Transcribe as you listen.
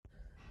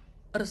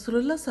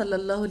रसूलुल्लाह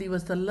सल्लल्लाहु अलैहि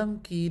वसल्लम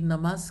की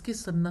नमाज की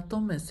सुन्नतों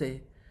में से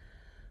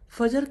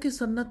फजर की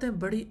सुन्नतें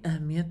बड़ी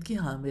अहमियत की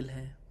हामिल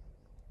हैं।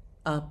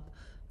 आप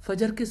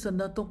फजर की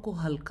सुन्नतों को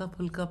हल्का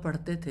फुल्का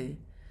पढ़ते थे।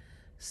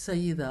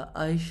 सईदा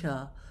आयशा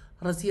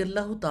रज़ी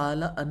अल्लाह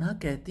ताला अन्हा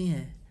कहती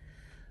हैं,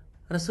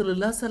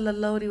 रसूलुल्लाह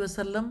सल्लल्लाहु अलैहि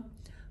वसल्लम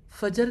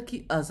फजर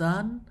की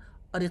अजान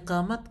और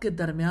इकामत के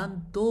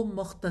दरमियान दो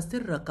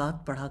मुख्तसर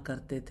रकात पढ़ा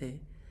करते थे।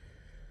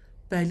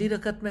 पहली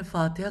रकत में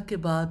फातिहा के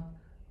बाद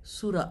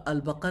सूरा अल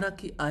बकरा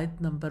की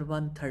आयत नंबर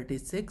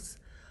 136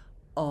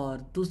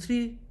 और दूसरी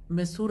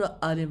में सूरा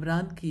आल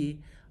इमरान की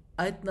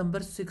आयत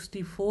नंबर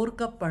 64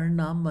 का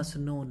पढ़ना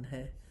मसनून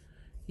है।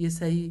 ये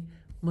सही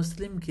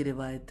मुस्लिम की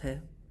रिवायत है।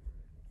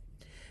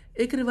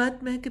 एक रिवायत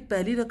में है कि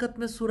पहली रकत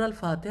में सूरा अल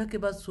फातिहा के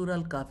बाद सूरा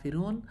अल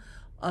काफिरून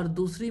और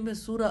दूसरी में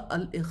सूरा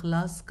अल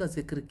इखलास का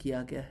जिक्र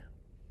किया गया है।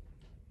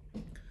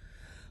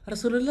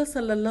 रसूलुल्लाह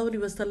सल्लल्लाहु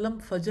अलैहि वसल्लम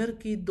फजर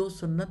की दो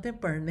सुन्नतें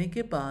पढ़ने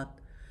के बाद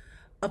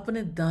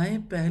अपने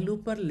दाएं पहलू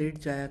पर लेट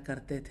जाया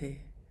करते थे।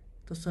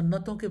 तो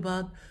सुन्नतों के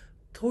बाद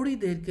थोड़ी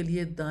देर के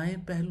लिए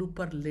दाएं पहलू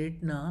पर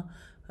लेटना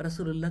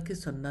रसूलुल्लाह की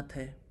सुन्नत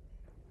है।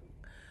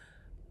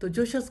 तो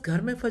जो शख्स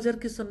घर में फजर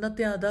की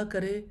सुन्नतें अदा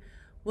करे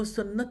वो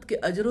सुन्नत के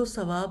अजर व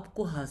सवाब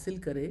को हासिल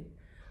करे।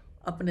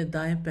 अपने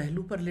दाएं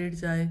पहलू पर लेट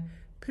जाए,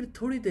 फिर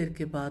थोड़ी देर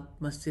के बाद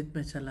मस्जिद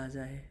में चला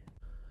जाए।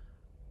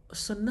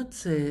 सुन्नत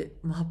से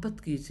मोहब्बत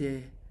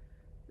कीजिए,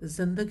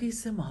 ज़िंदगी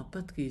से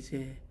मोहब्बत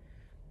कीजिए,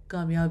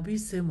 कामयाबी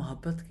से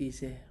मोहब्बत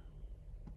कीजिए।